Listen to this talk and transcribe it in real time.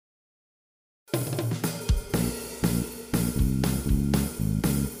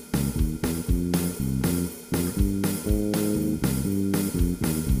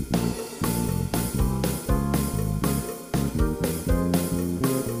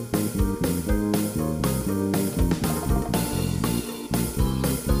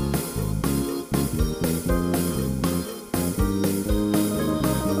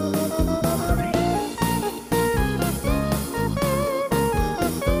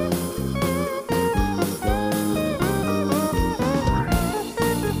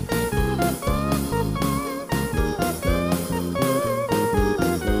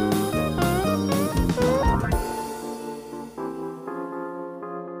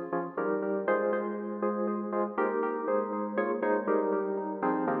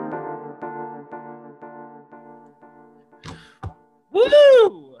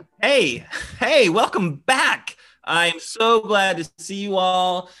Woo! Hey, welcome back. I'm so glad to see you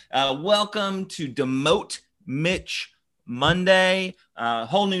all. Welcome to Demote Mitch Monday.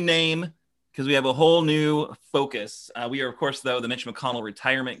 Whole new name because we have a whole new focus. We are, of course, though, the Mitch McConnell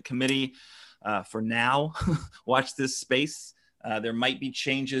Retirement Committee for now. Watch this space. There might be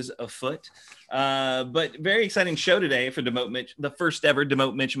changes afoot. But very exciting show today for Demote Mitch, the first ever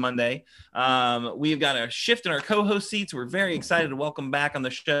Demote Mitch Monday. We've got a shift in our co-host seats. We're very excited to welcome back on the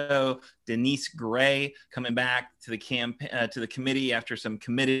show Denise Gray, coming back to the committee after some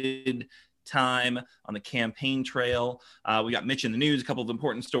committed time on the campaign trail. We got Mitch in the news, a couple of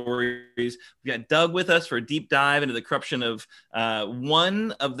important stories. We got Doug with us for a deep dive into the corruption of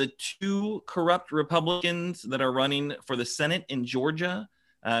one of the two corrupt Republicans that are running for the Senate in Georgia.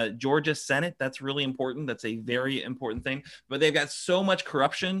 Georgia Senate, that's really important. That's a very important thing. But they've got so much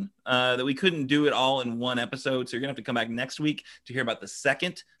corruption that we couldn't do it all in one episode. So you're going to have to come back next week to hear about the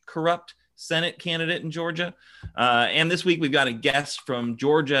second corrupt Senate candidate in Georgia. And this week we've got a guest from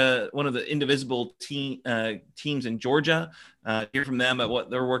Georgia, one of the indivisible teams in Georgia. Hear from them about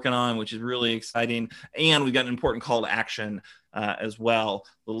what they're working on, which is really exciting. And we've got an important call to action as well.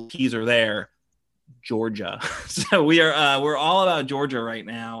 Little teaser there. Georgia. So we're all about Georgia right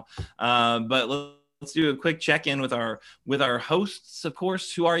now. But let's do a quick check-in with our hosts, of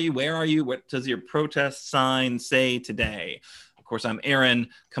course. Who are you? Where are you? What does your protest sign say today? Of course, I'm Aaron,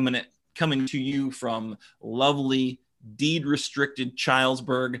 coming to you from lovely deed-restricted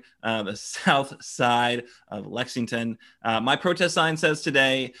Childsburg, the south side of Lexington. My protest sign says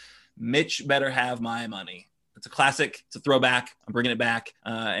today, Mitch better have my money. It's a classic. It's a throwback. I'm bringing it back,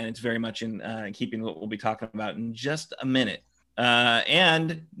 and it's very much in keeping what we'll be talking about in just a minute.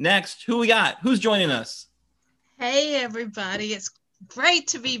 And next, who we got? Who's joining us? Hey, everybody. It's great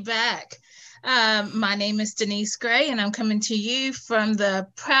to be back. My name is Denise Gray, and I'm coming to you from the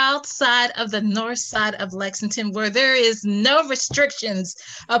proud side of the north side of Lexington, where there is no restrictions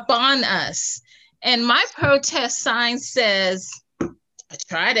upon us. And my protest sign says, I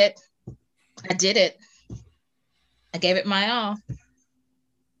tried it. I did it. I gave it my all.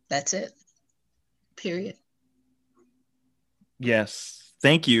 That's it. Period. Yes.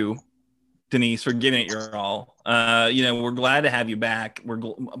 Thank you, Denise, for giving it your all. We're glad to have you back.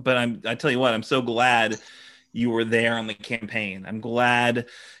 I tell you what, I'm so glad you were there on the campaign. I'm glad,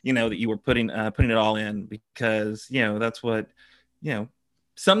 that you were putting it all in, because, that's what,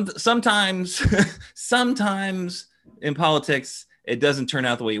 sometimes in politics, it doesn't turn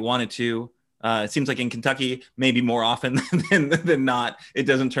out the way you want it to. It seems like in Kentucky, maybe more often than not, it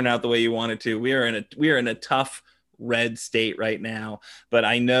doesn't turn out the way you want it to. We are in a tough red state right now, but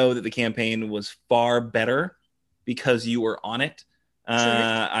I know that the campaign was far better because you were on it.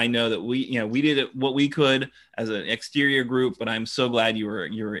 I know that we did what we could as an exterior group, but I'm so glad you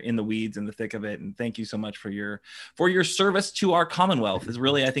were in the weeds, in the thick of it, and thank you so much for your service to our Commonwealth. Is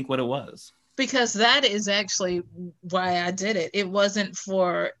really, I think, what it was. Because that is actually why I did it. It wasn't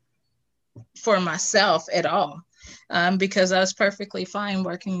for myself at all, because I was perfectly fine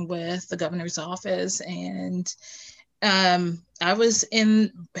working with the governor's office, and I was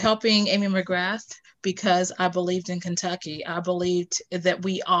in helping Amy McGrath because I believed in Kentucky. I believed that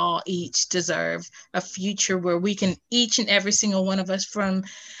we all each deserve a future where we can, each and every single one of us, from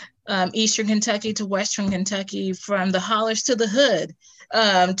Eastern Kentucky to Western Kentucky, from the hollers to the hood,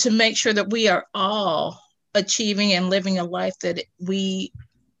 to make sure that we are all achieving and living a life that we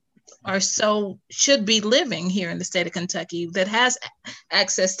should be living here in the state of Kentucky, that has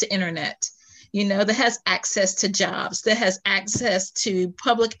access to internet, that has access to jobs, that has access to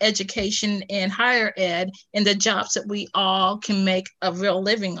public education and higher ed, and the jobs that we all can make a real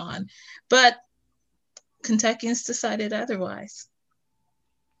living on. But Kentuckians decided otherwise.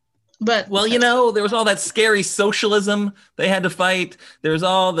 But there was all that scary socialism they had to fight. There was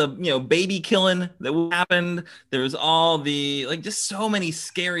all the baby killing that happened. There was all the just so many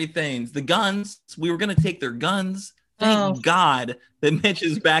scary things. The guns, we were going to take their guns. Thank God that Mitch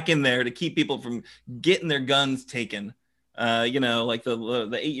is back in there to keep people from getting their guns taken. Like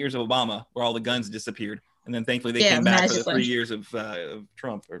the 8 years of Obama, where all the guns disappeared. And then thankfully they came back for the 3 years of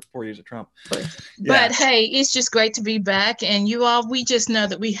Trump, or 4 years of Trump. But hey, it's just great to be back. And you all, we just know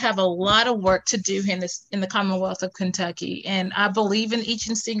that we have a lot of work to do in the Commonwealth of Kentucky. And I believe in each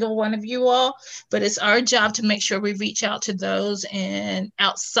and single one of you all, but it's our job to make sure we reach out to those and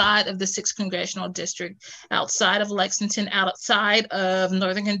outside of the 6th Congressional District, outside of Lexington, outside of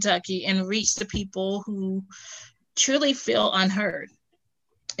Northern Kentucky, and reach the people who truly feel unheard.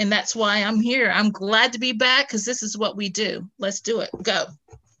 And that's why I'm here. I'm glad to be back, because this is what we do. Let's do it. Go.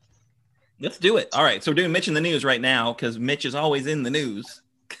 Let's do it. All right. So we're doing Mitch in the news right now because Mitch is always in the news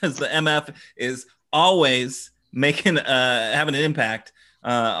because the MF is always making having an impact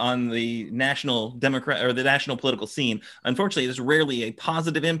on the national Democrat or the national political scene. Unfortunately, there's rarely a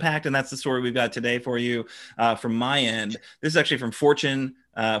positive impact, and that's the story we've got today for you from my end. This is actually from Fortune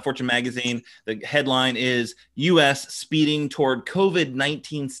magazine. The headline is U.S. speeding toward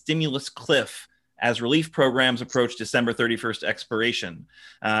COVID-19 stimulus cliff as relief programs approach December 31st expiration.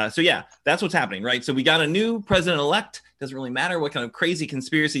 So yeah, that's what's happening, right? So we got a new president-elect. Doesn't really matter what kind of crazy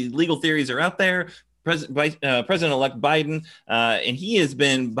conspiracy legal theories are out there. President-elect Biden, and he has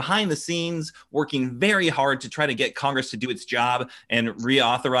been behind the scenes working very hard to try to get Congress to do its job and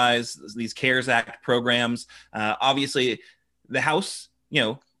reauthorize these CARES Act programs. Obviously, the House,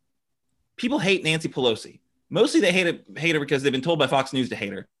 people hate Nancy Pelosi. Mostly they hate her because they've been told by Fox News to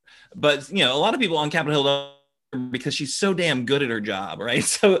hate her. But, a lot of people on Capitol Hill because she's so damn good at her job, right?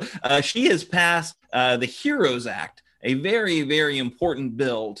 So she has passed the HEROES Act, a very, very important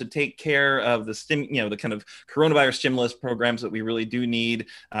bill to take care of the kind of coronavirus stimulus programs that we really do need.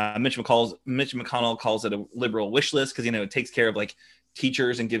 Mitch McConnell calls it a liberal wish list because, it takes care of like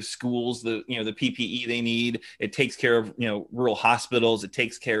teachers and gives schools the PPE they need. It takes care of rural hospitals. It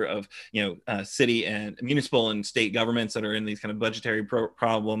takes care of city and municipal and state governments that are in these kind of budgetary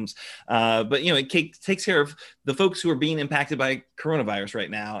problems. But it takes care of the folks who are being impacted by coronavirus right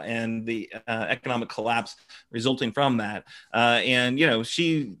now and the economic collapse resulting from that. And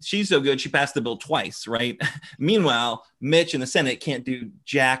she's so good she passed the bill twice, right? Meanwhile, Mitch in the Senate can't do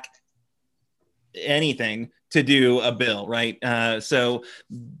jack anything to do a bill, right? So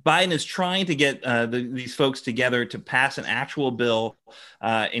Biden is trying to get these folks together to pass an actual bill.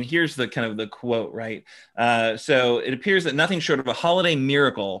 And here's the kind of the quote, right? So it appears that nothing short of a holiday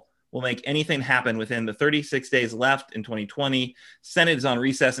miracle will make anything happen within the 36 days left in 2020. Senate is on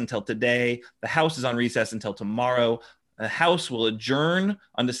recess until today. The House is on recess until tomorrow. The House will adjourn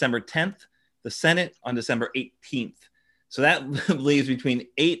on December 10th, the Senate on December 18th. So that leaves between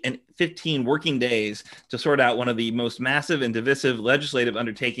 8 and 15 working days to sort out one of the most massive and divisive legislative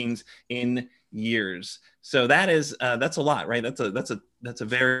undertakings in years. So that's a lot, right? That's a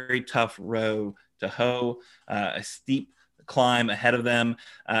very tough row to hoe, a steep climb ahead of them.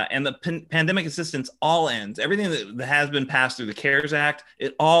 And the pandemic assistance all ends. Everything that has been passed through the CARES Act,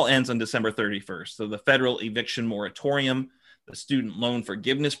 it all ends on December 31st. So the federal eviction moratorium, the student loan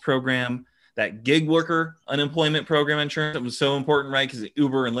forgiveness program, that gig worker unemployment program insurance that was so important, right? Because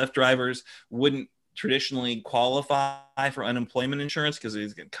Uber and Lyft drivers wouldn't traditionally qualify for unemployment insurance because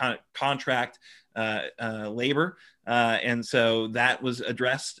it's contract labor. And so that was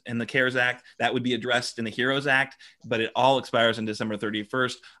addressed in the CARES Act. That would be addressed in the HEROES Act, but it all expires on December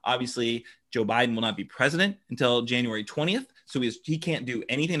 31st. Obviously, Joe Biden will not be president until January 20th. So he can't do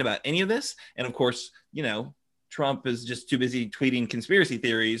anything about any of this. And of course, Trump is just too busy tweeting conspiracy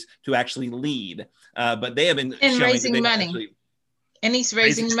theories to actually lead. But they have been raising money. And he's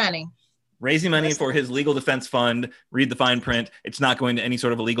raising money. Raising money for his legal defense fund. Read the fine print. It's not going to any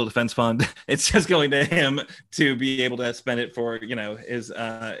sort of a legal defense fund. It's just going to him to be able to spend it for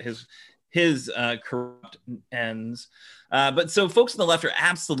his corrupt ends. But so folks on the left are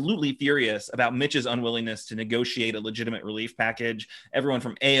absolutely furious about Mitch's unwillingness to negotiate a legitimate relief package. Everyone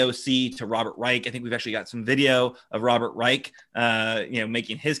from AOC to Robert Reich. I think we've actually got some video of Robert Reich,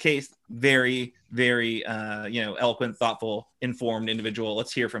 making his case. Very, very, eloquent, thoughtful, informed individual.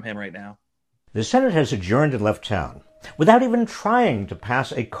 Let's hear from him right now. The Senate has adjourned and left town without even trying to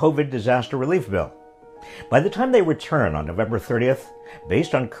pass a COVID disaster relief bill. By the time they return on November 30th,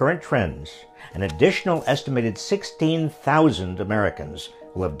 based on current trends, an additional estimated 16,000 Americans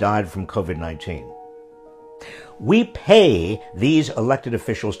will have died from COVID-19. We pay these elected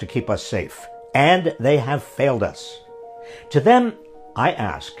officials to keep us safe, and they have failed us. To them, I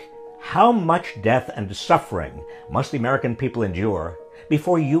ask, how much death and suffering must the American people endure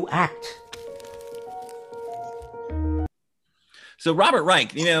before you act? So Robert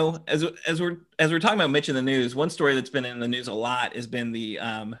Reich, as we're talking about Mitch in the news, one story that's been in the news a lot has been the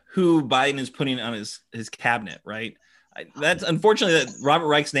who Biden is putting on his cabinet, right? That's unfortunately that Robert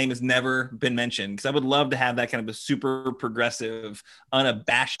Reich's name has never been mentioned because I would love to have that kind of a super progressive,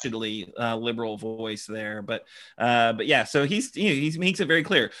 unabashedly liberal voice there. But yeah, so he makes it very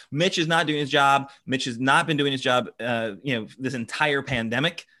clear. Mitch is not doing his job. Mitch has not been doing his job. This entire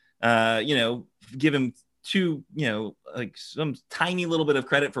pandemic. Give him some tiny little bit of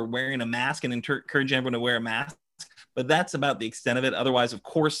credit for wearing a mask and encouraging everyone to wear a mask. but that's about the extent of it. Otherwise, of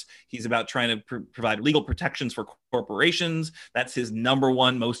course, he's about trying to provide legal protections for corporations. That's his number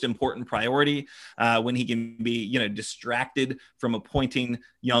one most important priority, when he can be, distracted from appointing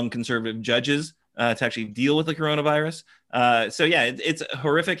young conservative judges to actually deal with the coronavirus. So yeah, it's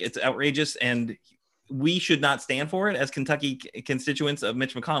horrific. It's outrageous. And we should not stand for it as Kentucky constituents of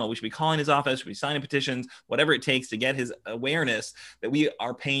Mitch McConnell. We should be calling his office, should be signing petitions, whatever it takes to get his awareness that we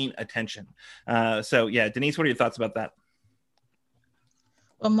are paying attention. So yeah, Denise, what are your thoughts about that?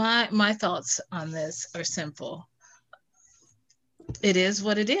 Well, my thoughts on this are simple. It is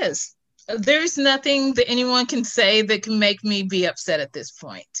what it is. There's nothing that anyone can say that can make me be upset at this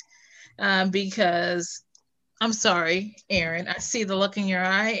point, because I'm sorry, Aaron, I see the look in your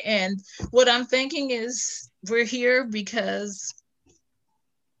eye. And what I'm thinking is we're here because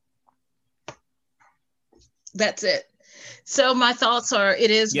that's it. So my thoughts are,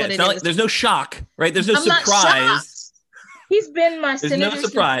 it is what it is. There's no shock, right? There's no surprise. He's been my senator. There's no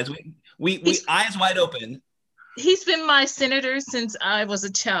surprise. We eyes wide open. He's been my senator since I was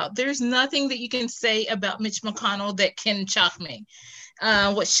a child. There's nothing that you can say about Mitch McConnell that can shock me.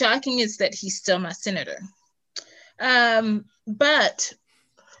 What's shocking is that he's still my senator. But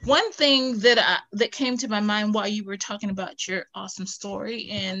one thing that came to my mind while you were talking about your awesome story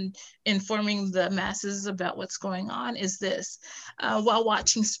and informing the masses about what's going on is this. While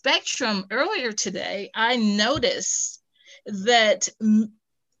watching Spectrum earlier today, I noticed that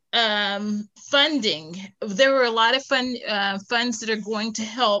funding, there were a lot of funds that are going to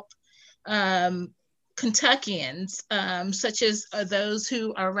help Kentuckians, such as those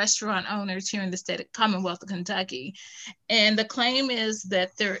who are restaurant owners here in the state of Commonwealth of Kentucky. And the claim is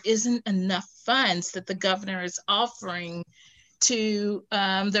that there isn't enough funds that the governor is offering to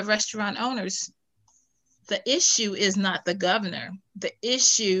the restaurant owners. The issue is not the governor. The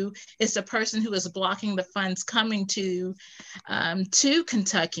issue is the person who is blocking the funds coming to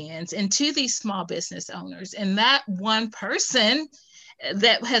Kentuckians and to these small business owners. And that one person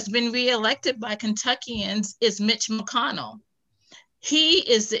that has been reelected by Kentuckians is Mitch McConnell. He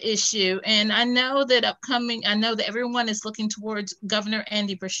is the issue. And I know that everyone is looking towards Governor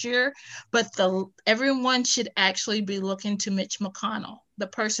Andy Beshear, but everyone should actually be looking to Mitch McConnell, the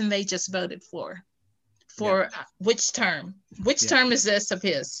person they just voted for. Which term? Which term is this of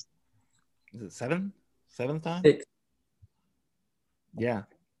his? Is it seventh time? 6. Yeah.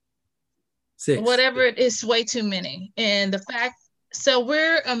 6. Whatever it is, way too many. And the fact, so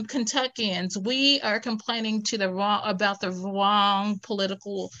we're Kentuckians. We are complaining about the wrong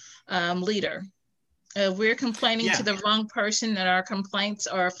political leader. We're complaining to the wrong person, and our complaints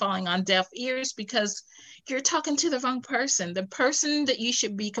are falling on deaf ears because you're talking to the wrong person. The person that you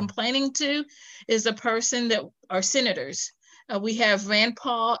should be complaining to is the person that are senators. We have Rand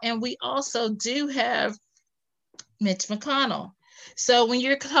Paul, and we also do have Mitch McConnell. So when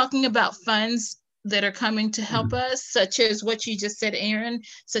you're talking about funds that are coming to help us, such as what you just said, Aaron,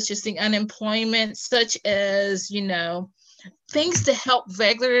 such as the unemployment, such as, things to help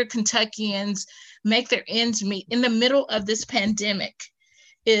regular Kentuckians make their ends meet in the middle of this pandemic,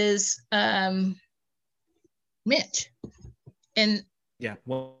 is Mitch. And yeah,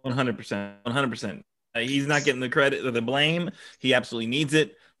 100%. He's not getting the credit or the blame. He absolutely needs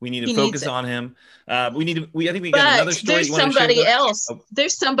it. We need to focus on him. I think we got another story. There's somebody else.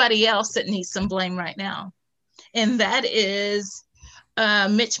 There's somebody else that needs some blame right now, and that is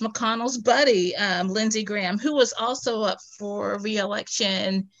Mitch McConnell's buddy, Lindsey Graham, who was also up for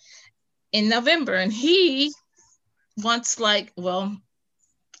re-election in November, and he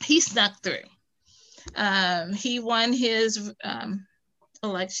he snuck through. He won his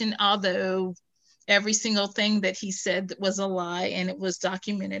election, although every single thing that he said was a lie, and it was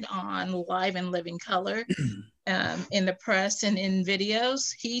documented on live and living color in the press and in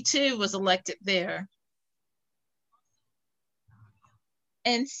videos. He too was elected there.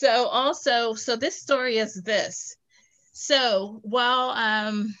 And so this story is this. So while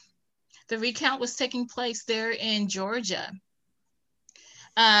the recount was taking place there in Georgia,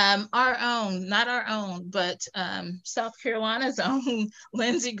 not our own, but South Carolina's own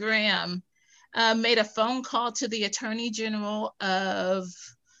Lindsey Graham made a phone call to the Attorney General of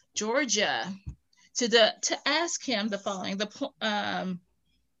Georgia to ask him the following.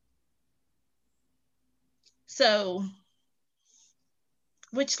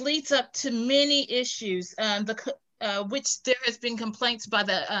 Which leads up to many issues, which there has been complaints by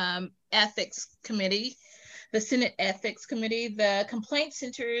the Ethics Committee, the Senate Ethics Committee. The complaint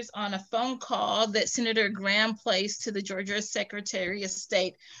centers on a phone call that Senator Graham placed to the Georgia Secretary of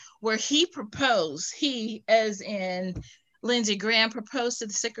State, where he, as in Lindsey Graham, proposed to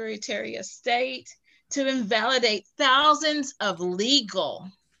the Secretary of State to invalidate thousands of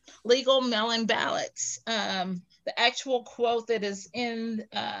legal mail-in ballots. The actual quote that is in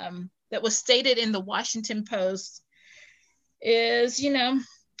that was stated in the Washington Post is,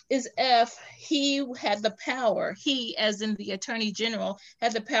 is if he had the power, he as in the Attorney General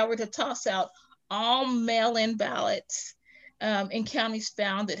had the power to toss out all mail-in ballots in counties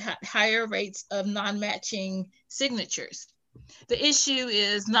found that had higher rates of non-matching signatures. The issue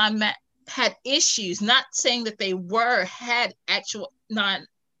is had issues, not saying that they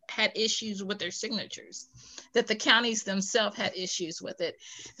had issues with their signatures, that the counties themselves had issues with it.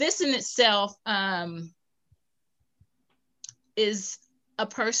 This in itself is a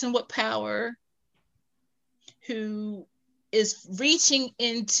person with power who is reaching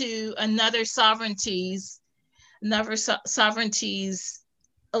into another sovereignty's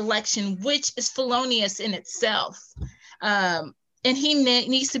election, which is felonious in itself. And he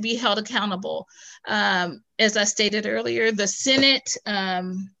needs to be held accountable. As I stated earlier, the Senate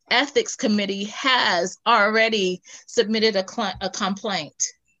Ethics Committee has already submitted a complaint.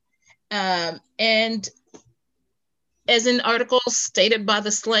 And as in articles stated by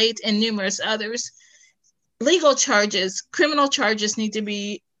the Slate and numerous others, criminal charges need to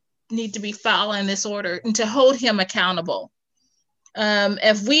be filed in this order and to hold him accountable.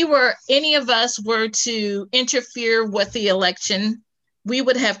 If any of us were to interfere with the election, we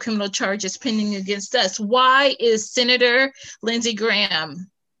would have criminal charges pending against us. Why is Senator Lindsey Graham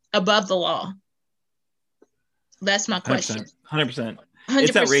above the law? That's my question. 100%.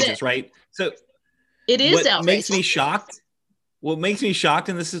 It's outrageous, right? So it is outrageous. What makes me shocked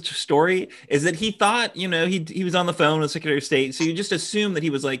in this story is that he thought, he was on the phone with Secretary of State. So you just assume that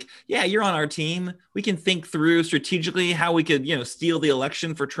he was like, yeah, you're on our team. We can think through strategically how we could, steal the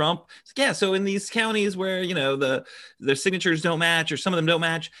election for Trump. So in these counties where, their signatures don't match or some of them don't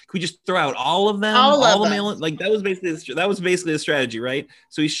match, can we just throw out all of them? All the mail-in? Like that was basically the strategy, right?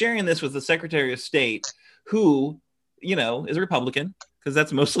 So he's sharing this with the Secretary of State who, is a Republican, because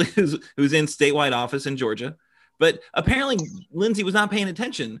that's mostly who's in statewide office in Georgia. But apparently Lindsey was not paying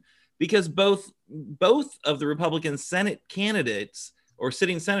attention because both of the Republican Senate candidates or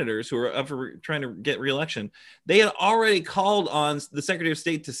sitting senators who are up for trying to get reelection, they had already called on the Secretary of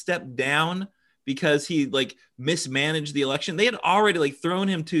State to step down because he mismanaged the election. They had already thrown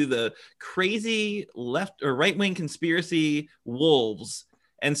him to the crazy left or right-wing conspiracy wolves.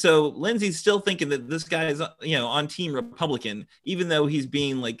 And so Lindsey's still thinking that this guy is, on team Republican, even though he's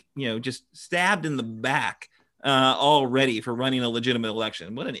being just stabbed in the back already for running a legitimate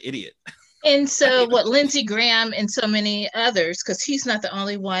election. What an idiot. And so what Lindsey Graham and so many others, because he's not the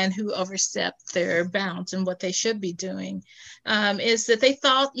only one who overstepped their bounds and what they should be doing, is that they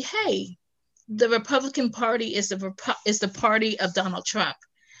thought, hey, the Republican Party is the party of Donald Trump.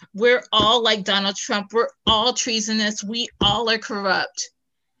 We're all like Donald Trump. We're all treasonous. We all are corrupt.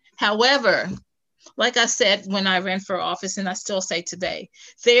 However, like I said when I ran for office, and I still say today,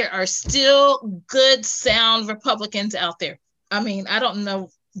 there are still good, sound Republicans out there. I mean, I don't know,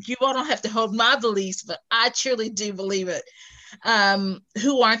 you all don't have to hold my beliefs, but I truly do believe it,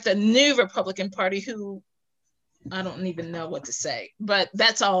 who aren't the new Republican Party, who I don't even know what to say, but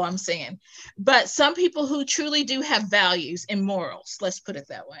that's all I'm saying. But some people who truly do have values and morals, let's put it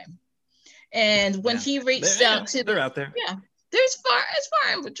that way. And when he reached out to they're out there. Yeah, it's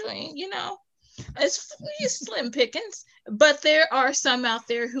far in between, It's slim pickings, but there are some out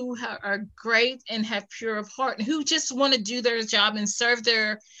there who are great and have pure of heart and who just want to do their job and serve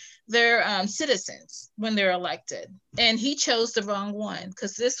their citizens when they're elected. And he chose the wrong one,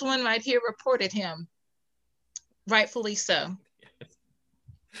 because this one right here reported him, rightfully so.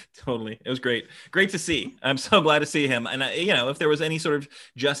 Totally. It was great to see. I'm so glad to see him. And if there was any sort of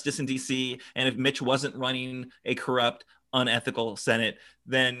justice in DC, and if Mitch wasn't running a corrupt, unethical Senate,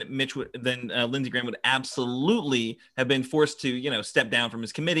 then Lindsey Graham would absolutely have been forced to, step down from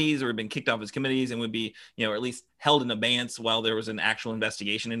his committees or been kicked off his committees and would be, or at least held in abeyance while there was an actual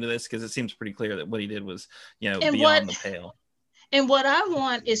investigation into this, because it seems pretty clear that what he did was, beyond the pale. And what I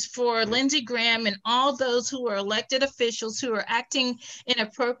want is for Lindsey Graham and all those who are elected officials who are acting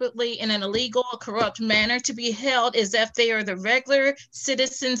inappropriately in an illegal or corrupt manner to be held as if they are the regular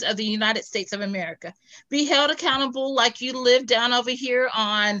citizens of the United States of America. Be held accountable like you live down over here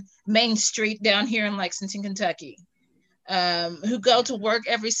on Main Street down here in Lexington, Kentucky, who go to work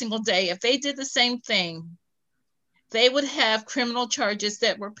every single day. If they did the same thing, they would have criminal charges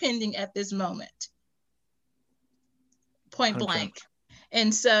that were pending at this moment. Point 100%. Blank.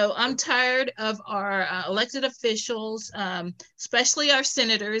 And so I'm tired of our elected officials, especially our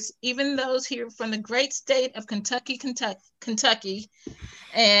senators, even those here from the great state of Kentucky,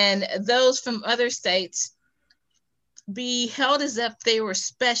 and those from other states, be held as if they were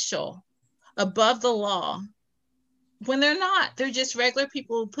special, above the law, when they're not. They're just regular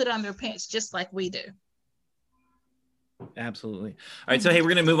people who put on their pants just like we do. Absolutely. All right. So, hey, we're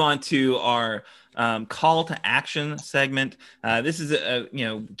going to move on to our call to action segment. This is,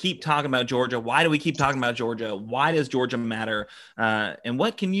 keep talking about Georgia. Why do we keep talking about Georgia? Why does Georgia matter? And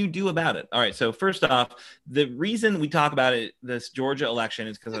what can you do about it? All right. So first off, the reason we talk about it, this Georgia election,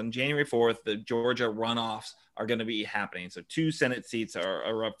 is because on January 4th, the Georgia runoffs are going to be happening. So 2 Senate seats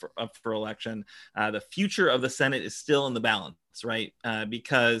are up for election. The future of the Senate is still in the balance, right?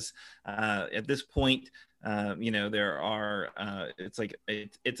 Because at this point, there are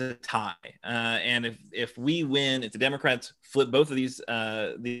it's a tie, and if we win, if the Democrats flip both of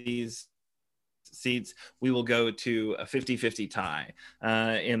these seats, we will go to a 50-50 tie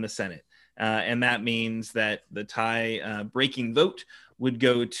in the Senate, and that means that the tie breaking vote would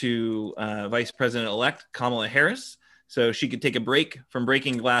go to Vice President-elect Kamala Harris. So she could take a break from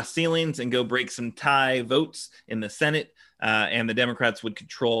breaking glass ceilings and go break some tie votes in the Senate, and the Democrats would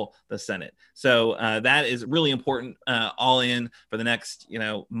control the Senate. So that is really important, all in for the next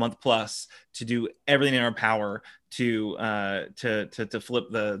month plus, to do everything in our power to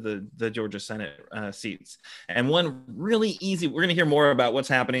flip the Georgia Senate seats. And one really easy, we're going to hear more about what's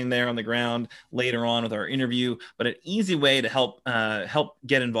happening there on the ground later on with our interview, but an easy way to help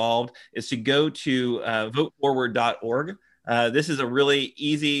get involved is to go to voteforward.org. This is a really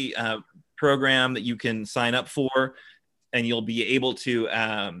easy program that you can sign up for, and you'll be able to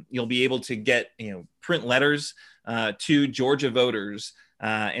get print letters to Georgia voters,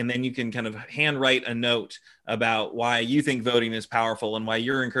 and then you can kind of handwrite a note about why you think voting is powerful and why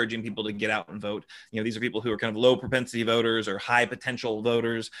you're encouraging people to get out and vote. These are people who are kind of low propensity voters or high potential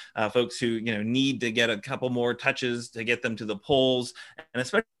voters, folks who need to get a couple more touches to get them to the polls, and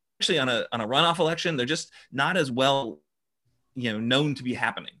especially on a runoff election, they're just not as well known to be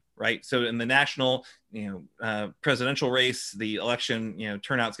happening. Right. So in the national, presidential race, the election,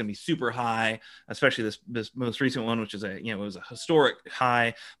 turnout's going to be super high, especially this most recent one, which is it was a historic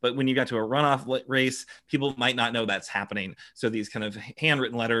high. But when you got to a runoff race, people might not know that's happening. So these kind of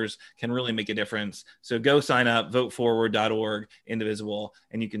handwritten letters can really make a difference. So go sign up, voteforward.org, indivisible,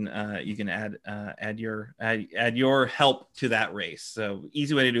 and you can add your help to that race. So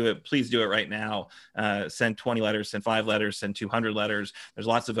easy way to do it. Please do it right now. Send 20 letters, send 5 letters, send 200 letters. There's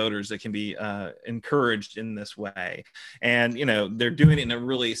lots of voters that can be encouraged in this way, and they're doing it in a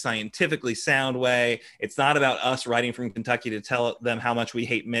really scientifically sound way. It's not about us writing from Kentucky to tell them how much we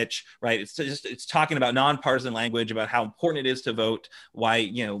hate Mitch, right? It's talking about nonpartisan language about how important it is to vote,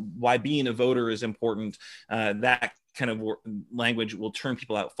 why being a voter is important. That kind of language will turn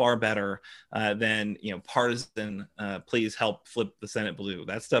people out far better than partisan please help flip the Senate blue.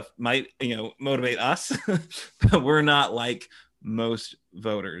 That stuff might motivate us, but we're not like most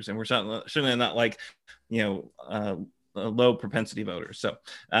voters, and we're certainly not like low propensity voters. So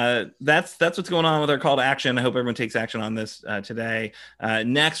that's what's going on with our call to action. I hope everyone takes action on this today.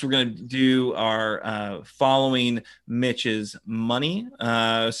 Next, we're going to do our following Mitch's money.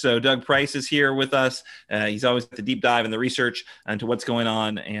 So Doug Price is here with us. He's always at the deep dive and the research into what's going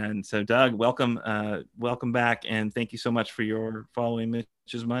on. And so Doug, welcome back, and thank you so much for your following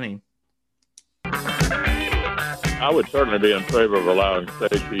Mitch's money. I would certainly be in favor of allowing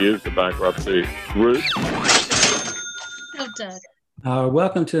states to use the bankruptcy route. Oh, Doug.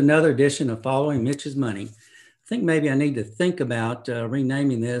 Welcome to another edition of Following Mitch's Money. I think maybe I need to think about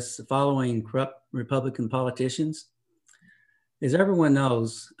renaming this Following Corrupt Republican Politicians. As everyone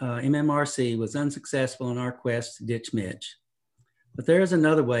knows, MMRC was unsuccessful in our quest to ditch Mitch. But there is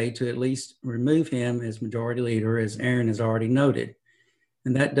another way to at least remove him as majority leader, as Aaron has already noted,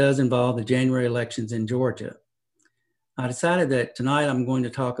 and that does involve the January elections in Georgia. I decided that tonight I'm going to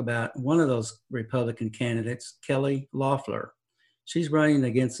talk about one of those Republican candidates, Kelly Loeffler. She's running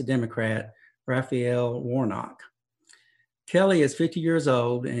against the Democrat, Raphael Warnock. Kelly is 50 years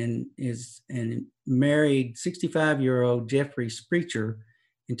old and married 65-year-old Jeffrey Sprecher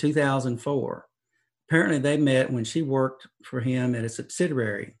in 2004. Apparently they met when she worked for him at a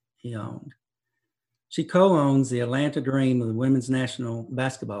subsidiary he owned. She co-owns the Atlanta Dream of the Women's National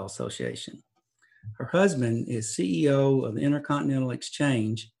Basketball Association. Her husband is CEO of the Intercontinental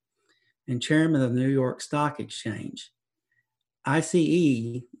Exchange and chairman of the New York Stock Exchange.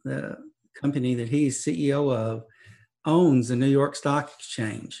 ICE, the company that he's CEO of, owns the New York Stock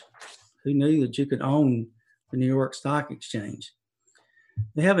Exchange. Who knew that you could own the New York Stock Exchange?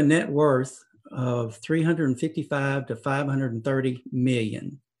 They have a net worth of 355 to 530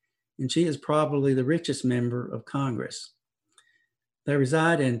 million, and she is probably the richest member of Congress. They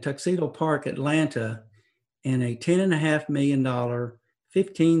reside in Tuxedo Park, Atlanta, in a $10.5 million,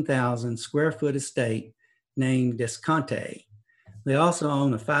 15,000 square foot estate named Desconte. They also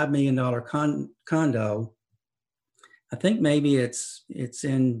own a $5 million condo. I think maybe it's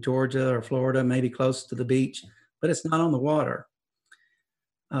in Georgia or Florida, maybe close to the beach, but it's not on the water.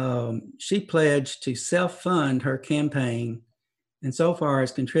 She pledged to self-fund her campaign, and so far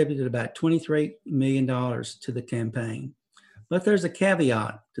has contributed about $23 million to the campaign. But there's a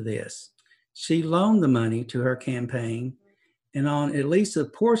caveat to this. She loaned the money to her campaign, and on at least a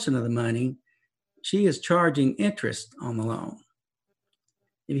portion of the money, she is charging interest on the loan.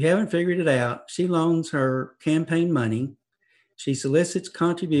 If you haven't figured it out, she loans her campaign money. She solicits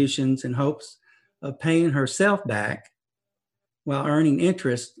contributions in hopes of paying herself back while earning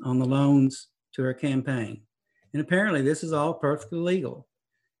interest on the loans to her campaign. And apparently this is all perfectly legal.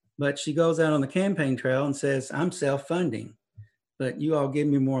 But she goes out on the campaign trail and says, I'm self-funding, but you all give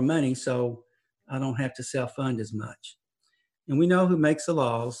me more money so I don't have to self-fund as much. And we know who makes the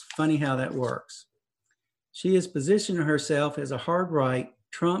laws. Funny how that works. She is positioning herself as a hard-right,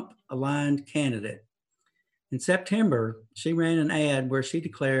 Trump-aligned candidate. In September, she ran an ad where she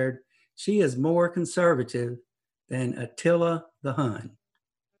declared she is more conservative than Attila the Hun,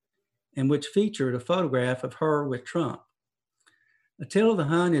 and which featured a photograph of her with Trump. Attila the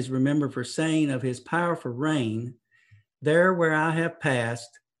Hun is remembered for saying of his powerful reign, "There where I have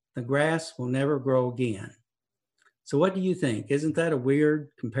passed, the grass will never grow again." So what do you think? Isn't that a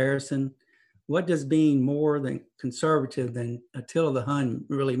weird comparison? What does being more than conservative than Attila the Hun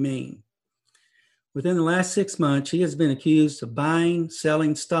really mean? Within the last 6 months, she has been accused of buying,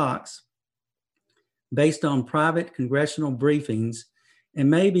 selling stocks based on private congressional briefings and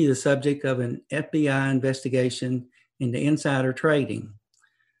may be the subject of an FBI investigation into insider trading.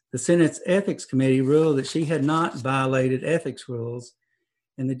 The Senate's Ethics Committee ruled that she had not violated ethics rules,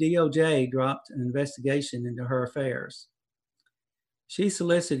 and the DOJ dropped an investigation into her affairs. She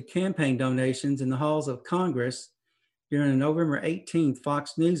solicited campaign donations in the halls of Congress during a November 18th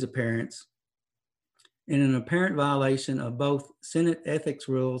Fox News appearance in an apparent violation of both Senate ethics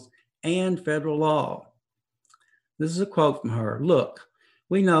rules and federal law. This is a quote from her. "Look,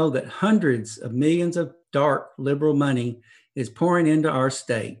 we know that hundreds of millions of dark liberal money is pouring into our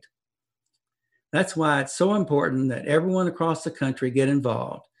state. That's why it's so important that everyone across the country get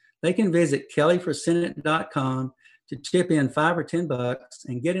involved. They can visit kellyforsenate.com to chip in $5 or $10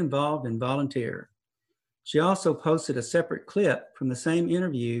 and get involved and volunteer." She also posted a separate clip from the same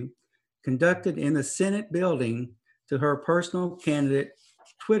interview conducted in the Senate building to her personal candidate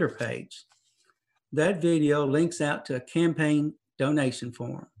Twitter page. That video links out to a campaign donation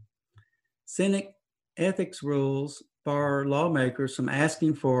form. Senate ethics rules bar lawmakers from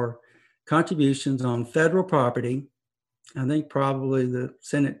asking for contributions on federal property. I think probably the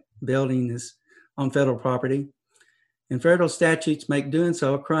Senate building is on federal property, and federal statutes make doing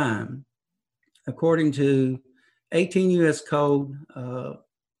so a crime. According to 18 U.S. Code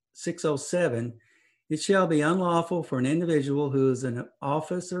 607, it shall be unlawful for an individual who is an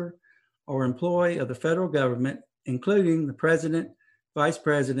officer or employee of the federal government, including the president, vice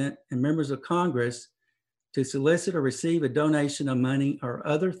president, and members of Congress, to solicit or receive a donation of money or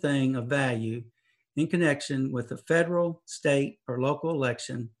other thing of value in connection with the federal, state, or local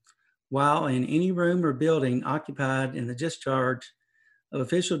election while in any room or building occupied in the discharge of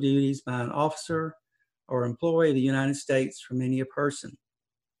official duties by an officer or employee of the United States from any person.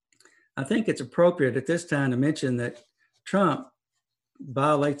 I think it's appropriate at this time to mention that Trump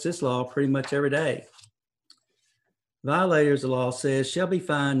violates this law pretty much every day. Violators of the law says shall be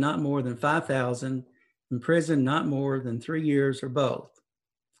fined not more than $5,000, imprisoned not more than 3 years or both.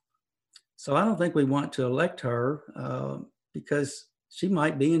 So I don't think we want to elect her because she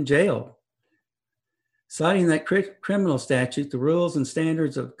might be in jail. Citing that criminal statute, the rules and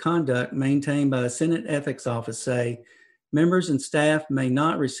standards of conduct maintained by the Senate Ethics Office say members and staff may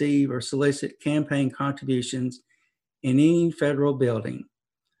not receive or solicit campaign contributions in any federal building.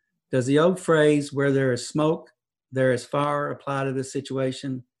 Does the old phrase, "where there is smoke, there is fire," apply to this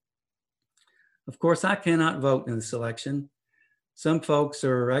situation? Of course, I cannot vote in this election. Some folks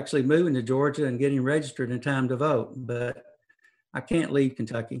are actually moving to Georgia and getting registered in time to vote, but I can't leave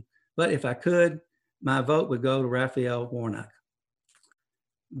Kentucky. But if I could, my vote would go to Raphael Warnock.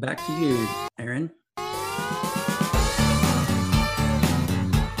 Back to you, Aaron.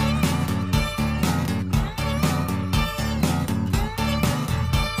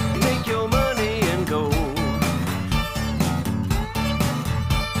 Take your money and go.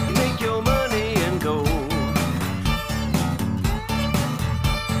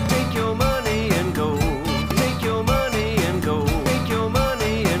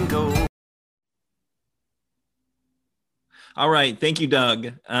 All right. Thank you,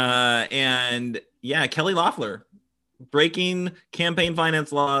 Doug. And yeah, Kelly Loeffler, breaking campaign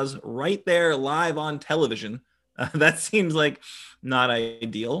finance laws right there live on television. That seems like not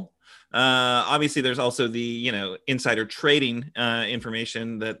ideal. Obviously, there's also the insider trading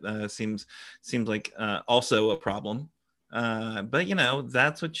information that seems like also a problem. But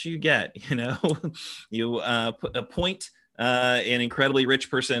that's what you get. You appoint an incredibly rich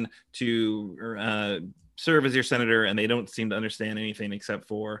person to serve as your senator, and they don't seem to understand anything except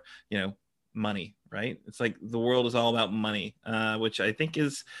for money, right? It's like the world is all about money, which I think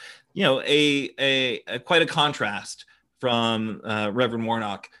is a quite a contrast from Reverend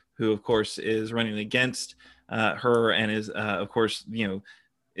Warnock, who of course is running against her and is of course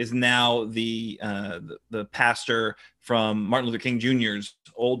is now the pastor from Martin Luther King Jr.'s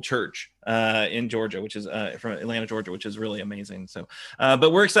old church in Georgia, which is from Atlanta, Georgia, which is really amazing. So,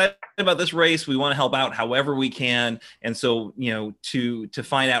 but we're excited about this race. We want to help out however we can, and so to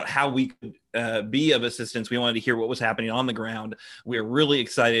find out how we could be of assistance, we wanted to hear what was happening on the ground. We are really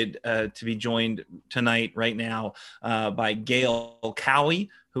excited to be joined tonight, right now, by Gail Cowie,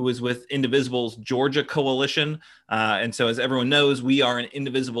 who is with Indivisible's Georgia Coalition. And so as everyone knows, we are an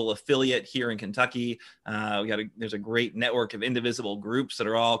Indivisible affiliate here in Kentucky. There's a great network of Indivisible groups that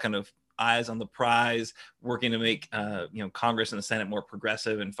are all kind of eyes on the prize, working to make Congress and the Senate more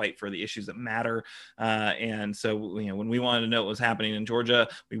progressive and fight for the issues that matter. And so when we wanted to know what was happening in Georgia,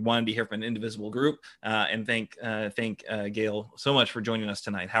 we wanted to hear from an Indivisible group. And thank Gail so much for joining us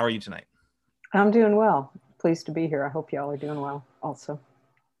tonight. How are you tonight? I'm doing well. Pleased to be here. I hope y'all are doing well also.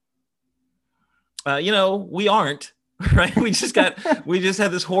 We aren't, right? We just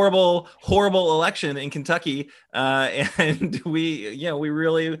had this horrible election in Kentucky, and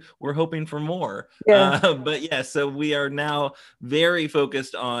we're hoping for more. Yeah. But yeah, so we are now very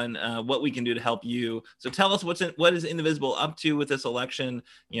focused on what we can do to help you. So tell us what is Indivisible up to with this election,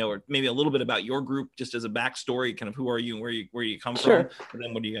 or maybe a little bit about your group, just as a backstory, kind of who are you and where you come Sure. from, and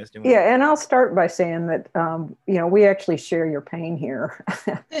then what are you guys doing? Yeah, and I'll start by saying that we actually share your pain here.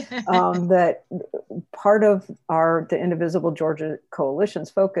 That part of the Indivisible Georgia Coalition's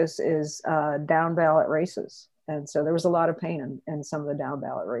focus is down ballot races. And so there was a lot of pain in some of the down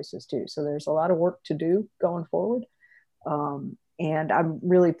ballot races too. So there's a lot of work to do going forward. And I'm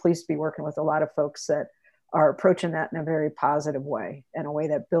really pleased to be working with a lot of folks that are approaching that in a very positive way, in a way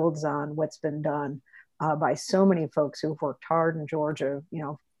that builds on what's been done by so many folks who've worked hard in Georgia,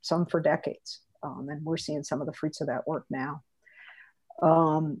 some for decades. And we're seeing some of the fruits of that work now.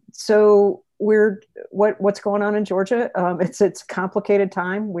 So what's going on in Georgia? It's a complicated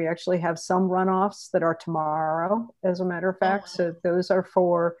time. We actually have some runoffs that are tomorrow, as a matter of fact. So those are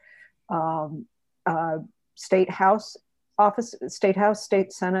for state house,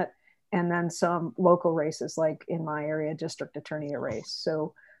 state Senate, and then some local races, like in my area, district attorney race.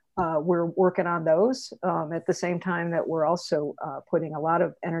 So we're working on those at the same time that we're also putting a lot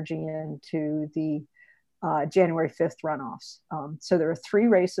of energy into the January 5th runoffs. So there are 3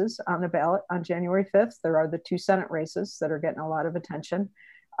 races on the ballot on January 5th. There are the 2 Senate races that are getting a lot of attention.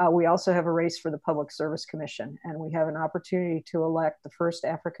 We also have a race for the Public Service Commission, and we have an opportunity to elect the first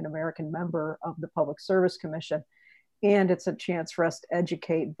African-American member of the Public Service Commission. And it's a chance for us to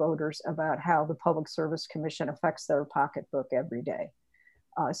educate voters about how the Public Service Commission affects their pocketbook every day.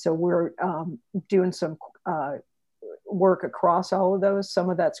 So we're doing some work across all of those. Some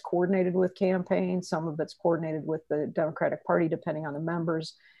of that's coordinated with campaigns, some of it's coordinated with the Democratic Party, depending on the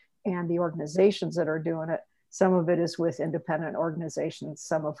members and the organizations that are doing it. Some of it is with independent organizations,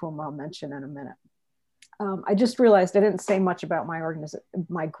 some of whom I'll mention in a minute. I just realized I didn't say much about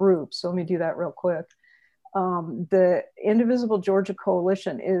my group, so let me do that real quick. The Indivisible Georgia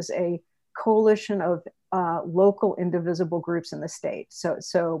Coalition is a coalition of local indivisible groups in the state.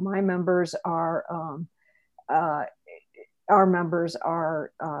 So my members are our members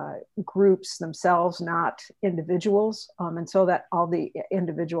are groups themselves, not individuals. And so that all the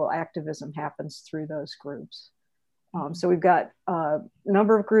individual activism happens through those groups. So we've got a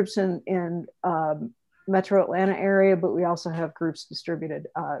number of groups in Metro Atlanta area, but we also have groups distributed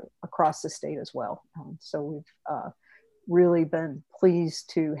across the state as well. So we've really been pleased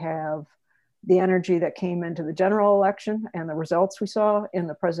to have the energy that came into the general election and the results we saw in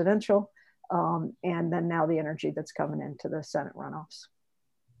the presidential. And then now the energy that's coming into the Senate runoffs.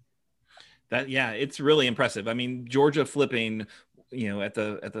 It's really impressive. I mean, Georgia flipping,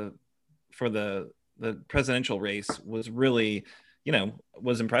 for the presidential race was really,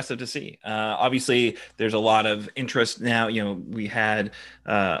 was impressive to see. Obviously, there's a lot of interest now. We had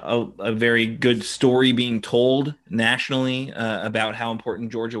a very good story being told nationally about how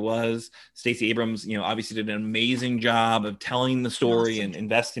important Georgia was. Stacey Abrams, obviously did an amazing job of telling the story and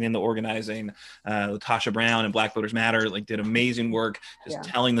investing in the organizing. Latasha Brown and Black Voters Matter did amazing work just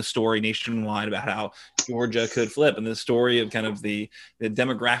telling the story nationwide about how Georgia could flip, and the story of kind of the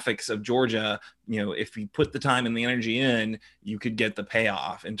demographics of Georgia. If you put the time and the energy in, you could get the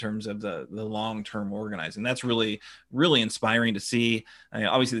payoff in terms of the long-term organizing. That's really, really inspiring to see.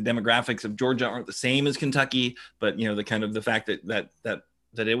 Obviously, the demographics of Georgia aren't the same as Kentucky, but the kind of the fact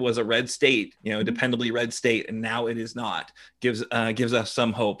that it was a red state, dependably red state, and now it is not, gives us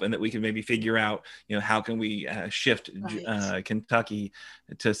some hope, and that we can maybe figure out, how can we shift Kentucky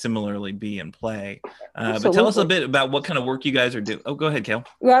to similarly be in play. But tell us a bit about what kind of work you guys are doing. Oh, go ahead, Kale.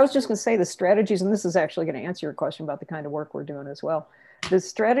 Well, I was just going to say the strategies, and this is actually going to answer your question about the kind of work we're doing as well. The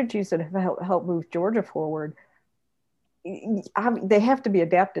strategies that have helped move Georgia forward, they have to be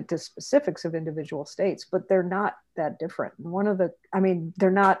adapted to specifics of individual states, but they're not that different.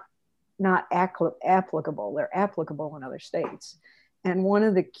 They're not applicable. They're applicable in other states. And one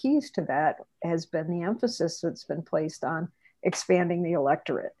of the keys to that has been the emphasis that's been placed on expanding the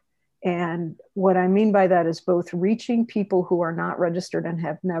electorate. And what I mean by that is both reaching people who are not registered and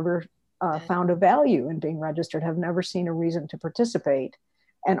have never found a value in being registered, have never seen a reason to participate,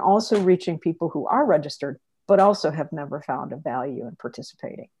 and also reaching people who are registered, but also have never found a value in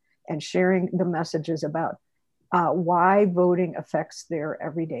participating, and sharing the messages about why voting affects their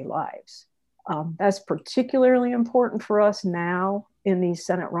everyday lives. That's particularly important for us now in these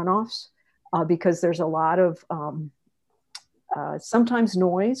Senate runoffs, because there's a lot of sometimes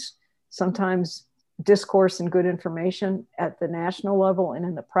noise, sometimes discourse and good information at the national level and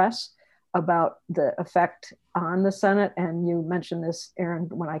in the press about the effect on the Senate. And you mentioned this, Aaron,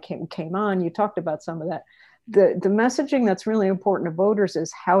 when I came on, you talked about some of that. The messaging that's really important to voters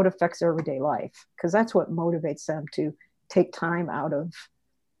is how it affects their everyday life, because that's what motivates them to take time out of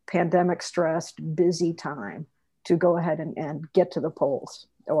pandemic stressed, busy time to go ahead and get to the polls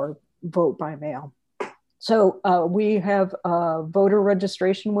or vote by mail. So we have a voter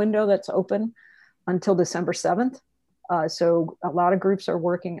registration window that's open until December 7th. So a lot of groups are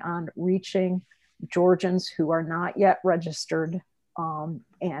working on reaching Georgians who are not yet registered,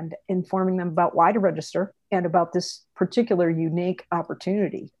 and informing them about why to register and about this particular unique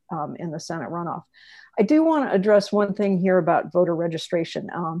opportunity in the Senate runoff. I do want to address one thing here about voter registration.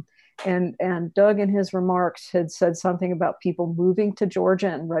 And Doug in his remarks had said something about people moving to Georgia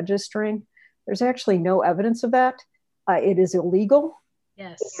and registering. There's actually no evidence of that. It is illegal.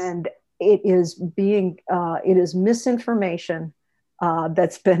 Yes. And it is misinformation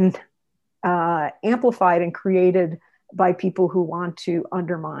that's been amplified and created by people who want to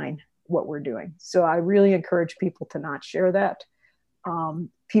undermine what we're doing. So I really encourage people to not share that.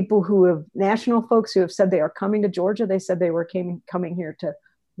 People who have, national folks who have said they are coming to Georgia, they said they were coming here to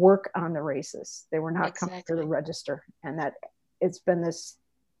work on the races. They were not coming here to register. And that it's been this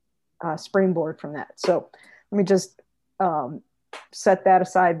springboard from that. So let me just set that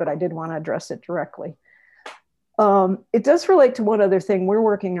aside, but I did want to address it directly. It does relate to one other thing we're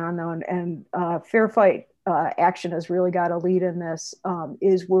working on, though, and Fair Fight Action has really got a lead in this,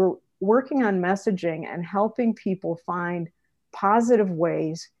 is we're working on messaging and helping people find positive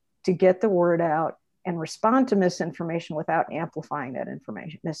ways to get the word out and respond to misinformation without amplifying that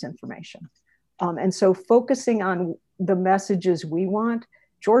misinformation. And so focusing on the messages we want,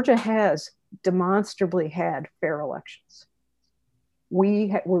 Georgia has demonstrably had fair elections.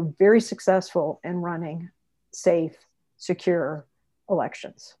 We were very successful in running safe, secure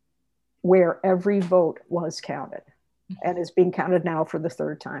elections where every vote was counted and is being counted now for the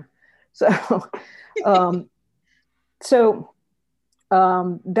third time. So,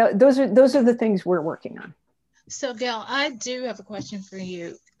 those are the things we're working on. So, Gail, I do have a question for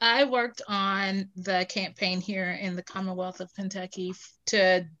you. I worked on the campaign here in the Commonwealth of Kentucky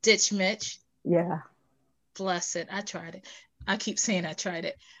to ditch Mitch. Yeah. Bless it. I tried it. I keep saying I tried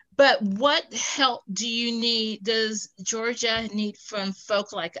it. But what help does Georgia need from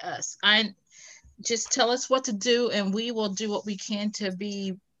folk like us? Just tell us what to do, and we will do what we can to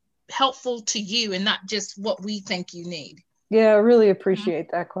be helpful to you and not just what we think you need. Yeah, I really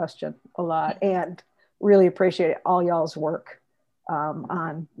appreciate that question a lot, and really appreciate all y'all's work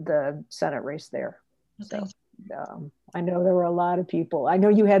on the Senate race there. So I know there were a lot of people. I know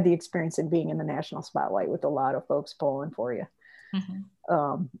you had the experience in being in the national spotlight with a lot of folks polling for you.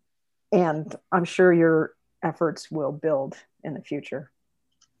 And I'm sure your efforts will build in the future.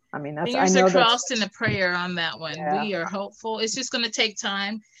 I mean, that's, Fingers I know are that's, crossed in a prayer on that one. Yeah. We are hopeful. It's just going to take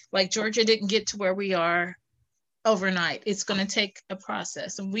time. Like Georgia didn't get to where we are overnight. It's going to take a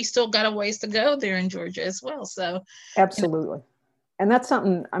process, and we still got a ways to go there in Georgia as well. So absolutely. And that's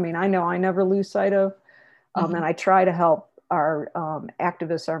something, I mean, I know I never lose sight of, and I try to help our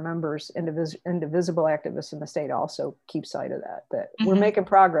activists, our members, indivisible activists in the state also keep sight of that we're making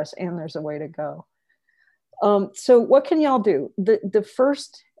progress and there's a way to go. So what can y'all do? The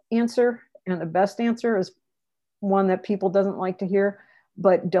first answer and the best answer is one that people doesn't like to hear,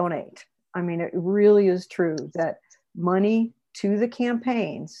 but donate. I mean, it really is true that money to the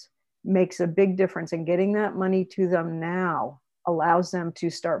campaigns makes a big difference, and getting that money to them now allows them to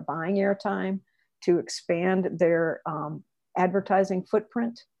start buying airtime, to expand their advertising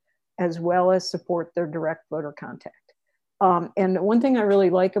footprint, as well as support their direct voter contact. And one thing I really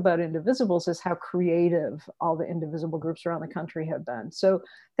like about Indivisibles is how creative all the indivisible groups around the country have been. So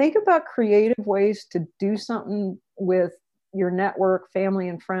think about creative ways to do something with your network, family,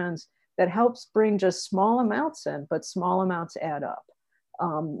 and friends that helps bring just small amounts in, but small amounts add up.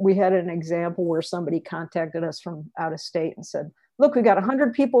 We had an example where somebody contacted us from out of state and said, look, we got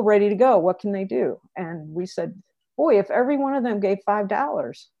 100 people ready to go. What can they do? And we said, boy, if every one of them gave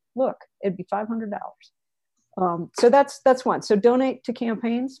 $5, look, it'd be $500. So that's one. So donate to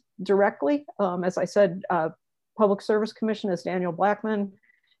campaigns directly. As I said, Public Service Commission is Daniel Blackman.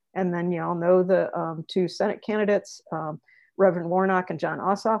 And then y'all know the two Senate candidates, Reverend Warnock and John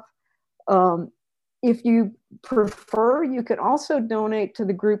Ossoff. If you prefer, you can also donate to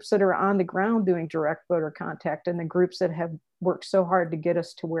the groups that are on the ground doing direct voter contact, and the groups that have worked so hard to get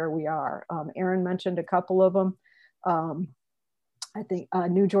us to where we are. Aaron mentioned a couple of them. I think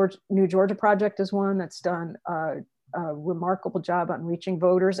New Georgia Project is one that's done a remarkable job on reaching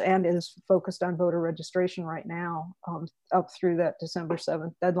voters and is focused on voter registration right now, up through that December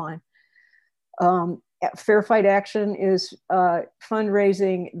 7th deadline. Fair Fight Action is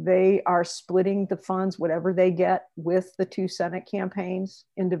fundraising. They are splitting the funds, whatever they get, with the two Senate campaigns.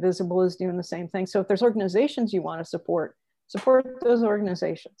 Indivisible is doing the same thing. So if there's organizations you want to support those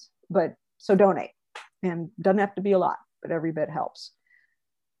organizations. But so donate, and doesn't have to be a lot, but every bit helps.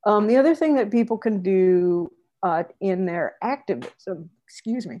 The other thing that people can do in their activism,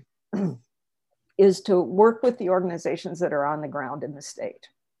 is to work with the organizations that are on the ground in the state.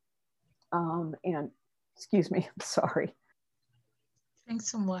 And excuse me, I'm sorry. Drink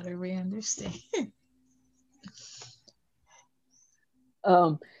some water, we understand.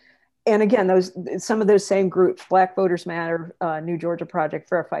 And again, some of those same groups, Black Voters Matter, New Georgia Project,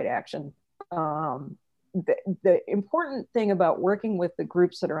 Fair Fight Action. The important thing about working with the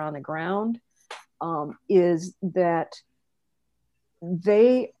groups that are on the ground is that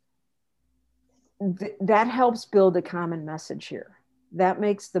that helps build a common message here. That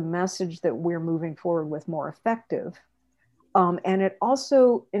makes the message that we're moving forward with more effective. And it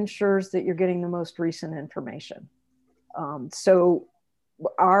also ensures that you're getting the most recent information. So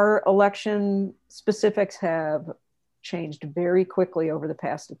our election specifics have changed very quickly over the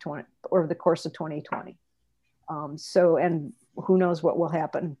course of 2020. And who knows what will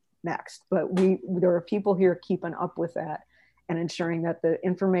happen next, but there are people here keeping up with that and ensuring that the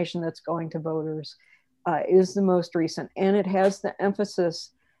information that's going to voters is the most recent, and it has the emphasis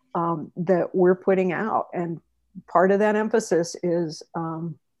that we're putting out. And part of that emphasis is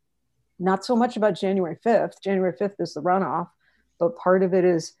not so much about January 5th. January 5th is the runoff, but part of it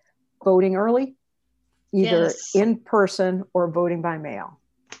is voting early, either in person or voting by mail,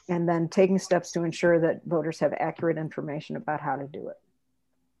 and then taking steps to ensure that voters have accurate information about how to do it.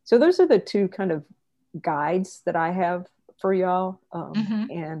 So those are the two kind of guides that I have for y'all,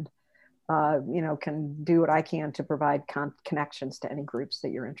 and can do what I can to provide connections to any groups that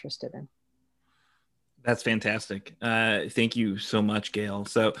you're interested in. That's fantastic. Thank you so much, Gail.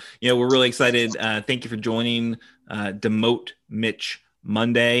 So, we're really excited. Thank you for joining Demote Mitch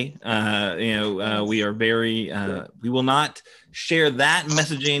Monday. We are very, we will not share that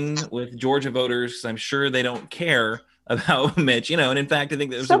messaging with Georgia voters. I'm sure they don't care about Mitch, and in fact, I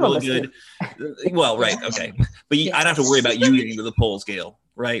think that was a really good, well, right. Okay. But I don't have to worry about you getting to the polls, Gail,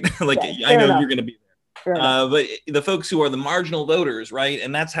 right? Like, I know you're going to be there. But the folks who are the marginal voters, right?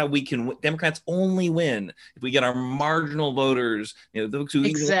 And that's how we can, Democrats only win if we get our marginal voters, the folks who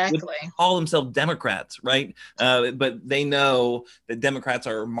call themselves Democrats, right? But they know that Democrats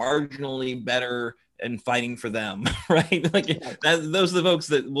are marginally better and fighting for them, right? Those are the folks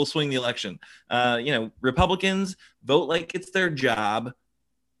that will swing the election. Republicans vote like it's their job,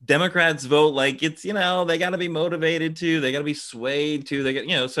 Democrats vote like it's, they got to be motivated to, they got to be swayed to, they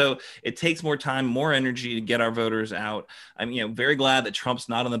get, so it takes more time, more energy to get our voters out. I'm, very glad that Trump's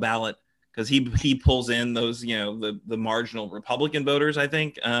not on the ballot, because he pulls in those, the marginal Republican voters, I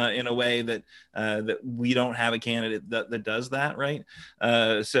think, in a way that that we don't have a candidate that does that, right?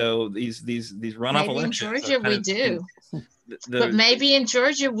 So these runoff maybe elections. In Georgia we do. But maybe in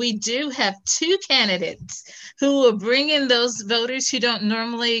Georgia, we do have two candidates who are bringing those voters who don't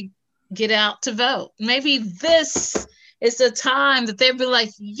normally get out to vote. Maybe this is a time that they'll be like,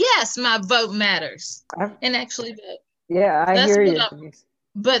 yes, my vote matters, and actually vote. Yeah, I hear you.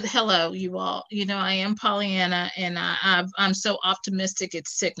 But hello, you all. I am Pollyanna, and I'm so optimistic,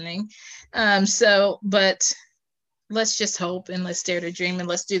 it's sickening. But let's just hope, and let's dare to dream, and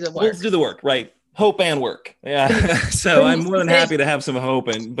let's do the work. Let's do the work, right? Hope and work. Yeah. So I'm more than happy to have some hope.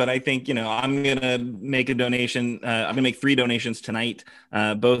 But I think, I'm going to make a donation. I'm going to make 3 donations tonight,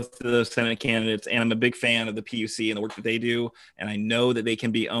 both to those Senate candidates. And I'm a big fan of the PUC and the work that they do. And I know that they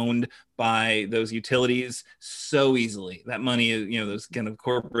can be owned by those utilities so easily. That money is, those kind of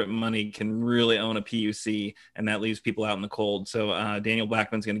corporate money can really own a PUC, and that leaves people out in the cold. So Daniel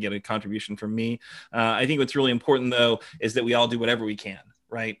Blackman's going to get a contribution from me. I think what's really important, though, is that we all do whatever we can,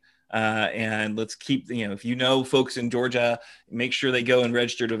 right? And let's keep, if folks in Georgia, make sure they go and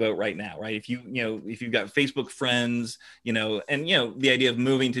register to vote right now, right? If if you've got Facebook friends, and the idea of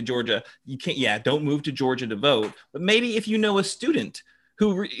moving to Georgia, you can't, don't move to Georgia to vote. But maybe if a student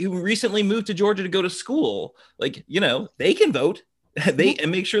who recently moved to Georgia to go to school, they can vote.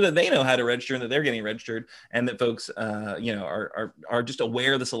 And make sure that they know how to register and that they're getting registered, and that folks, are just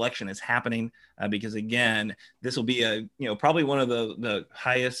aware this election is happening, because again, this will be probably one of the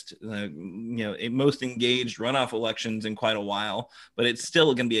highest, most engaged runoff elections in quite a while, but it's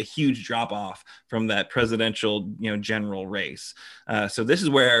still going to be a huge drop off from that presidential, general race. So this is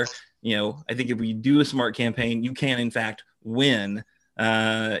where, I think if we do a smart campaign, you can in fact win.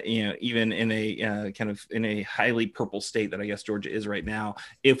 Even in a kind of in a highly purple state that I guess Georgia is right now,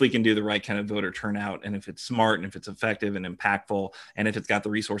 if we can do the right kind of voter turnout, and if it's smart, and if it's effective and impactful, and if it's got the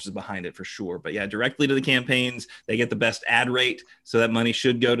resources behind it, for sure. But yeah, directly to the campaigns, they get the best ad rate, so that money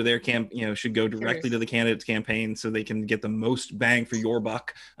should go to their should go directly to the candidates' campaign, so they can get the most bang for your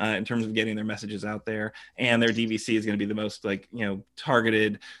buck in terms of getting their messages out there. And their DVC is going to be the most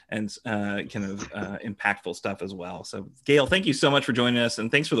targeted and impactful stuff as well. So Gail, thank you so much for joining us,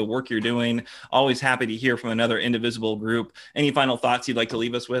 and thanks for the work you're doing. Always happy to hear from another indivisible group. Any final thoughts you'd like to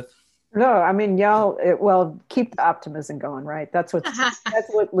leave us with? No, I mean, y'all, keep the optimism going, right? That's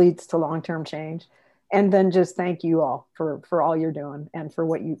what leads to long-term change. And then just thank you all for all you're doing, and for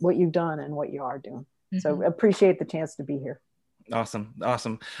what you've done and what you are doing. Mm-hmm. So appreciate the chance to be here. Awesome. We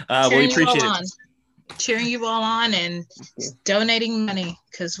appreciate it. Cheering you all on and donating money,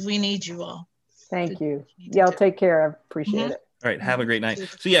 because we need you all. Thank you. Y'all take care. I appreciate it. All right. Have a great night.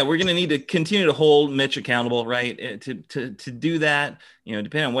 So yeah, we're going to need to continue to hold Mitch accountable, right? To do that,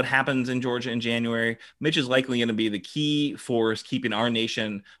 depending on what happens in Georgia in January, Mitch is likely going to be the key force keeping our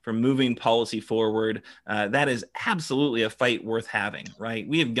nation from moving policy forward. That is absolutely a fight worth having, right?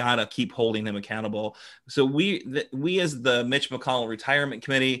 We have got to keep holding him accountable. So we as the Mitch McConnell Retirement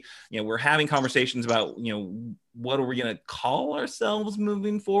Committee, we're having conversations about, what are we going to call ourselves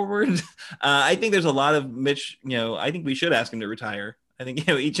moving forward? I think there's a lot of Mitch, I think we should ask him to retire. I think,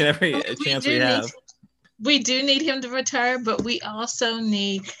 each and every chance we have. We do need him to retire, but we also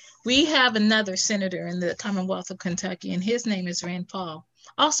we have another senator in the Commonwealth of Kentucky, and his name is Rand Paul.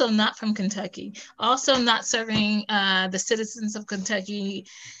 Also not from Kentucky, also not serving the citizens of Kentucky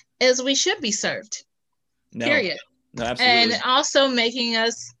as we should be served, period. No, absolutely. And also making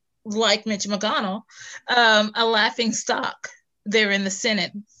us, like Mitch McConnell, a laughing stock there in the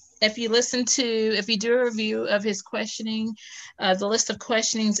Senate. If you do a review of his questioning, the list of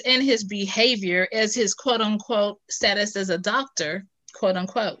questionings, and his behavior as his quote unquote status as a doctor, quote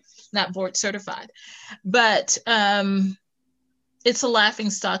unquote, not board certified, but it's a laughing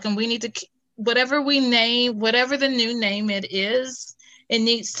stock, and we need to, whatever the new name it is, it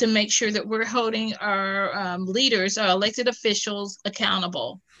needs to make sure that we're holding our leaders, our elected officials,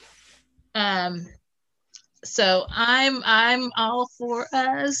 accountable. So I'm all for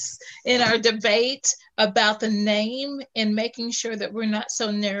us in our debate about the name, and making sure that we're not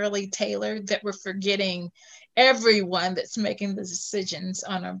so narrowly tailored that we're forgetting everyone that's making the decisions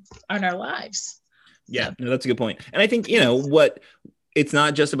on our lives. Yeah, no, that's a good point. And I think, it's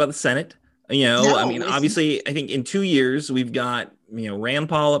not just about the Senate. I mean, obviously, I think in 2 years, we've got, Rand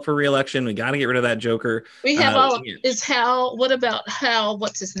Paul up for re-election. We got to get rid of that joker. We have is Hal. What about Hal?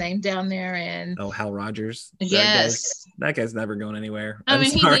 What's his name down there? And Hal Rogers. Yes, that guy's never going anywhere. I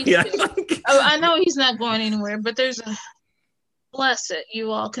mean, I know he's not going anywhere, but there's a bless it,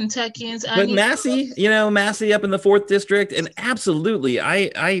 you all Kentuckians. But Massey, Massey up in the 4th district, and absolutely,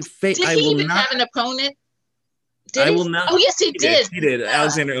 Did he even have an opponent? I will not. Oh yes, he did. He did.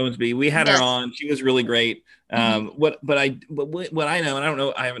 Alexander Owensby. We had her on. She was really great. What I know, and I don't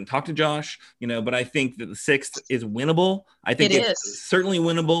know, I haven't talked to Josh, but I think that the 6th is winnable. I think it's certainly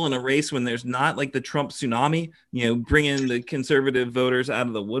winnable in a race when there's not like the Trump tsunami, bringing the conservative voters out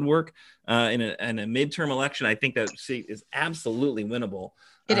of the woodwork in a midterm election. I think that seat is absolutely winnable.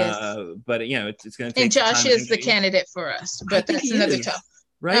 It is. But it's going to take. And Josh is the candidate for us, but that's another topic.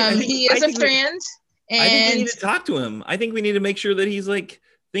 Right. He is a friend. I think we need to talk to him. I think we need to make sure that he's like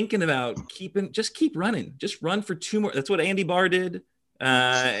thinking about keep running, just run for 2 more. That's what Andy Barr did.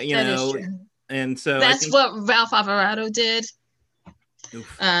 That is true. And so that's what Ralph Alvarado did.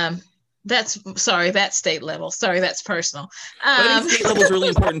 That's state level. Sorry, that's personal. But I think state level is really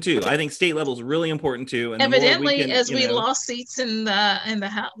important too. I think state level is really important too. And evidently, we lost seats in the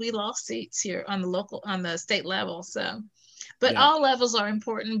house, we lost seats here on the state level. So. But all levels are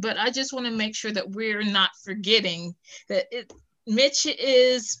important. But I just want to make sure that we're not forgetting that Mitch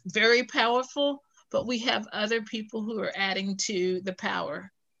is very powerful, but we have other people who are adding to the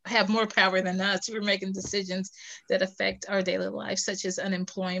power, have more power than us. We're making decisions that affect our daily life, such as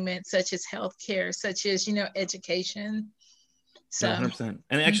unemployment, such as healthcare, such as, education. So 100%.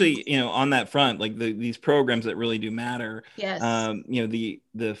 And actually, on that front, like these programs that really do matter. Yes.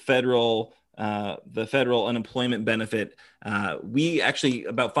 The federal unemployment benefit. We actually,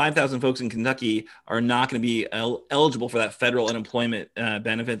 about 5,000 folks in Kentucky are not going to be eligible for that federal unemployment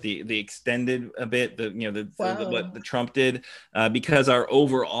benefit, the extended a bit, what the Trump did, because our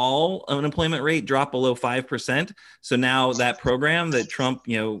overall unemployment rate dropped below 5%. So now that program that Trump,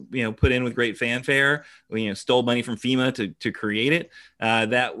 put in with great fanfare, stole money from FEMA to create it,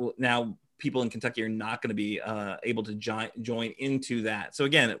 that now people in Kentucky are not going to be able to join into that. So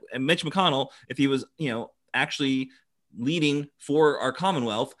again, Mitch McConnell, if he was, actually leading for our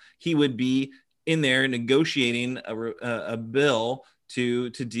Commonwealth, he would be in there negotiating a bill to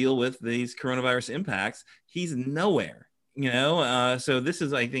deal with these coronavirus impacts. He's nowhere. So this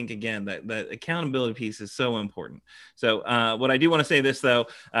is, I think, again, that accountability piece is so important. So what I do want to say this though,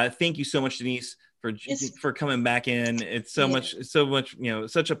 thank you so much, Denise, for coming back in. It's so much,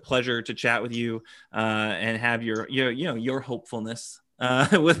 such a pleasure to chat with you and have your hopefulness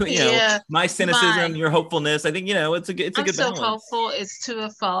with my cynicism, your hopefulness. I think it's a good balance. I'm so hopeful. It's to a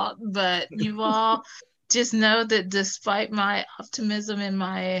fault, but you all just know that despite my optimism and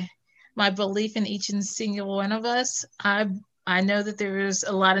my belief in each and single one of us, I know that there is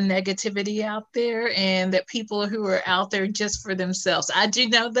a lot of negativity out there and that people who are out there just for themselves. I do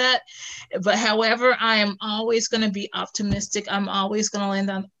know that, but however, I am always going to be optimistic. I'm always going to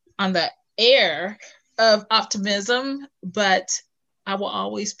land on the air of optimism, but I will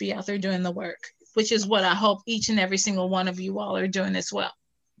always be out there doing the work, which is what I hope each and every single one of you all are doing as well.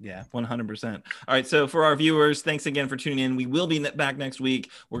 Yeah, 100%. All right. So for our viewers, thanks again for tuning in. We will be back next week.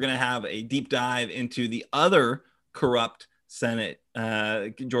 We're going to have a deep dive into the other corrupt Senate,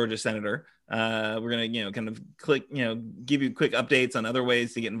 Georgia senator. We're going to, kind of give you quick updates on other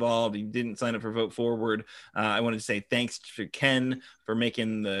ways to get involved. You didn't sign up for Vote Forward. I wanted to say thanks to Ken for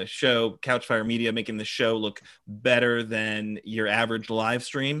making the show, Couchfire Media, making the show look better than your average live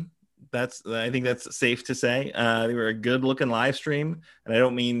stream. I think that's safe to say. They were a good looking live stream. And I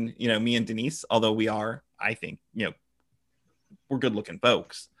don't mean, me and Denise, although we are, I think, we're good looking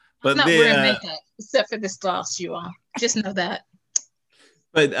folks. But I'm not wearing makeup, except for this gloss, you all. Just know that.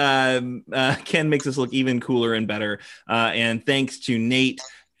 But Ken makes us look even cooler and better. And thanks to Nate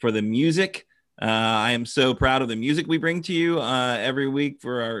for the music. I am so proud of the music we bring to you every week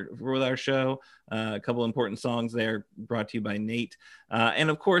for our show. A couple important songs there brought to you by Nate.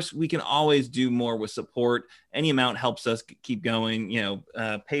 And of course, we can always do more with support. Any amount helps us keep going,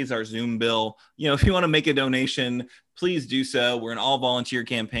 pays our Zoom bill. If you want to make a donation, please do so. We're an all volunteer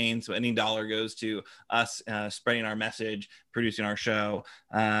campaign. So any dollar goes to us spreading our message, producing our show.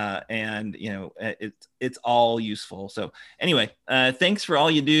 And it's all useful. So anyway, thanks for all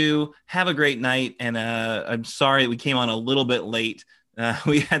you do. Have a great night. And I'm sorry that we came on a little bit late.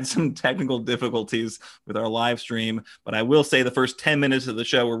 We had some technical difficulties with our live stream, but I will say the first 10 minutes of the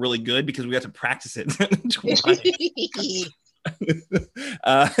show were really good because we got to practice it.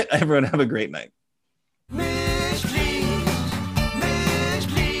 Everyone have a great night.